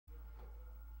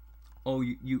Oh,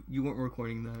 you weren't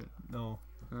recording that. No.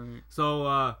 Alright.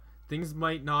 So, things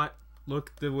might not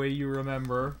look the way you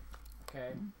remember.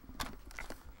 Okay.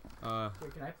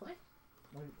 Wait, can I play?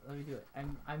 Let me do it.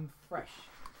 I'm fresh.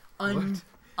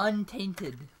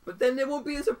 Untainted. But then it won't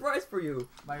be a surprise for you.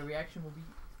 My reaction will be...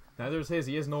 Neither is his.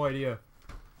 He has no idea.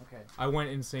 Okay. I went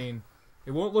insane.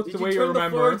 It won't look Did the way you you turn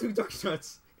remember. the floor into Dark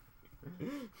Nuts?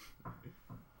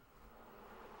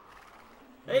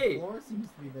 Hey! The floor seems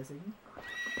to be missing.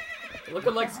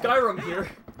 Looking like Skyrim here.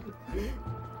 Wait,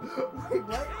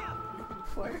 what?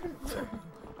 Why are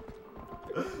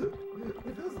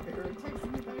those error texts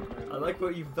in the background? I like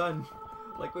what you've done.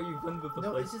 I like what you've done with the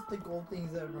No, place. it's just the gold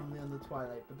things that are normally on the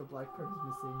Twilight, but the black part is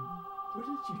missing. What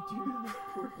did you do to the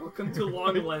poor... Welcome to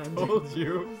Longland. I told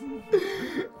you.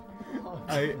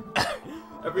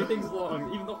 Everything's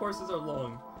long. Even the horses are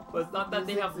long. But it's not that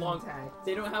they have long... Intact.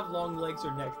 They don't have long legs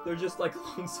or necks. They're just like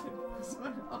long sides.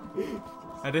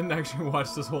 I didn't actually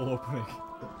watch this whole opening.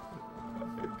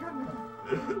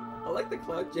 I like the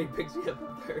cloud JPEGs we have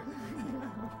up there.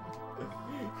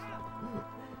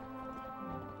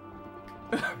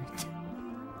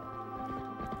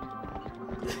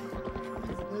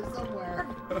 There's somewhere.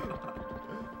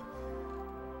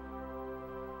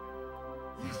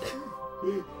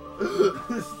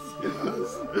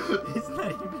 It's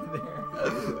not even there.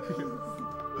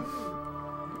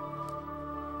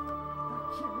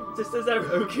 Just as I...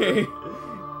 Okay.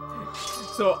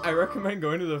 So, I recommend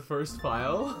going to the first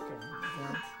file. Okay,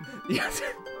 Yes.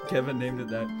 Kevin named it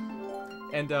that.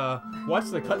 And, watch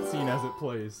the cutscene as it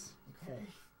plays. okay.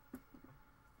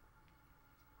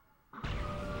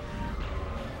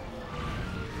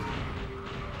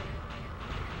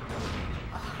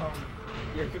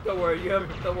 Yeah, don't worry.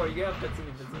 Don't worry. You have cutscene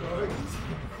invincibility.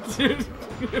 Dude,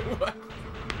 what?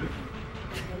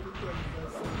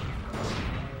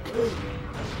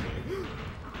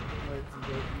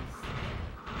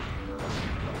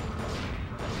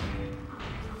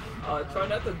 Try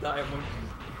not to die when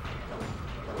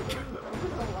There's a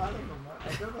lot of them. I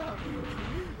don't know how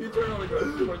to... you turn on the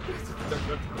ground towards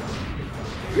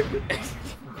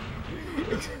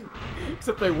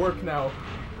Except they work now.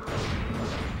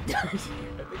 I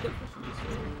think that's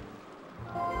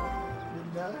what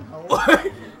Did that help?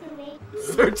 What?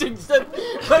 Searching said,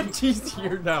 but she's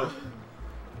here now.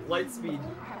 Light speed.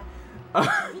 See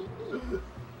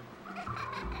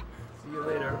you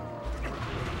later.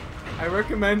 I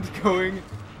recommend going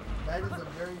That is a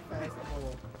very fast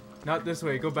roll. not this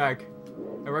way, go back.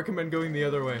 I recommend going the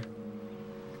other way.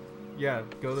 Yeah,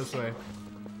 go this way.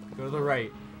 Go to the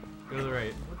right. Go to the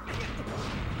right.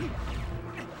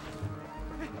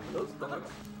 Those dogs.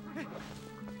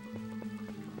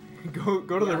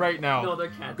 Go to the right now. No, they're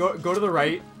cats. Go to the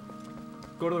right.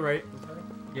 Go to the right. This way?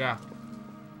 Yeah.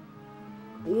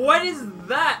 What is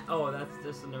that? Oh, that's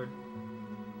just a nerd.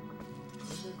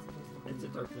 It's a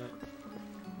Dark Knight.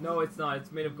 No, it's not.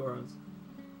 It's made of Gorons.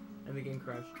 And the game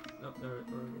crashed. Nope, no, we're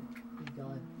good. He's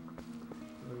gone.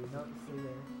 No, stay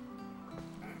there.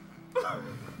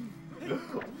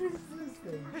 What is this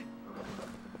thing?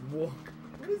 Walk.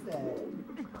 What is that?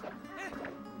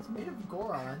 It's made of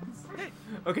Gorons.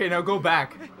 Okay, now go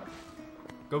back.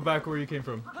 Go back where you came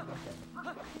from. Okay.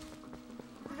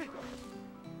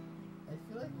 I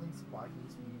feel like Link's walking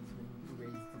speed has been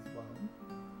raised as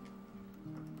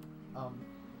well.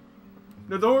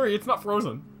 No, don't worry, it's not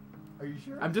frozen. Are you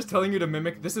sure? I'm just telling you to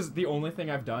mimic. This is the only thing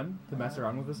I've done to mess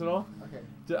around with this at all. Okay.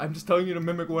 I'm just telling you to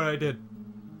mimic what I did.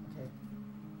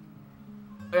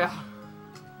 Okay. Yeah.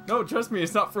 No, trust me,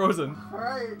 it's not frozen.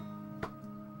 Alright.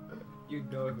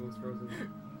 You'd know if it was frozen.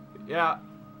 Yeah.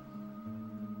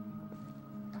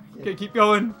 Okay, keep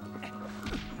going.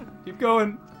 Keep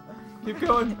going. Keep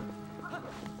going.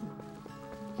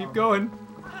 Keep going.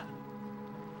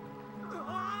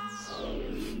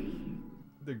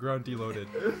 The ground deloaded.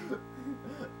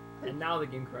 And now the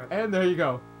game crashed. And there you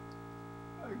go.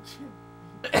 Okay.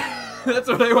 That's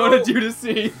what I wanted you to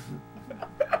see.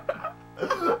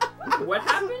 What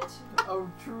happened? A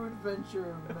true adventure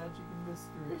of magic and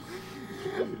mystery.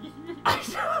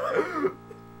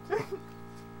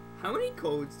 How many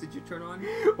codes did you turn on?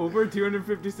 Over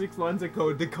 256 lines of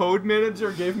code. The code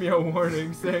manager gave me a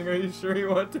warning saying, "Are you sure you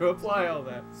want to apply all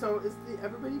that?" So is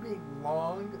everybody being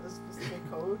long a specific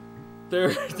code?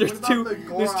 There's What two about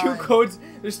the there's two Goron? codes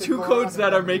there's The two Goron codes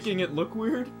that are animation. making it look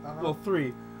weird. Well,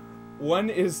 3. One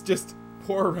is just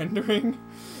poor rendering,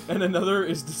 and another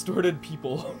is distorted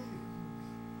people.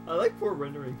 I like poor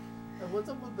rendering. And what's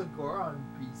up with the Goron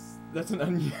piece? That's an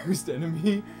unused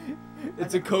enemy.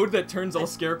 It's a code that turns all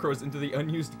scarecrows into the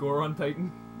unused Goron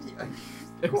Titan. The unused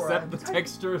Except Goron the type.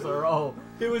 textures are all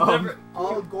It was Um, never.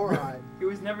 All Goron. It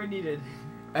was never needed.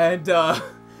 And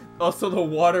also the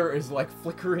water is like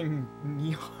flickering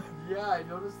neon. Yeah, I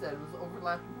noticed that. It was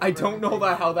overlapping. I don't know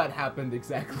how that happened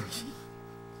exactly.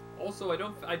 Also,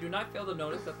 I do not fail to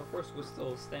notice that the horse was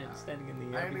still standing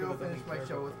in the air. I'm gonna go finish my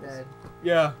show with Dad.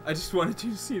 Yeah, I just wanted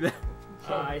you to see that.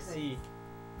 I see.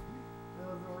 That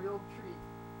was a real treat.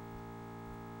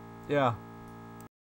 Yeah.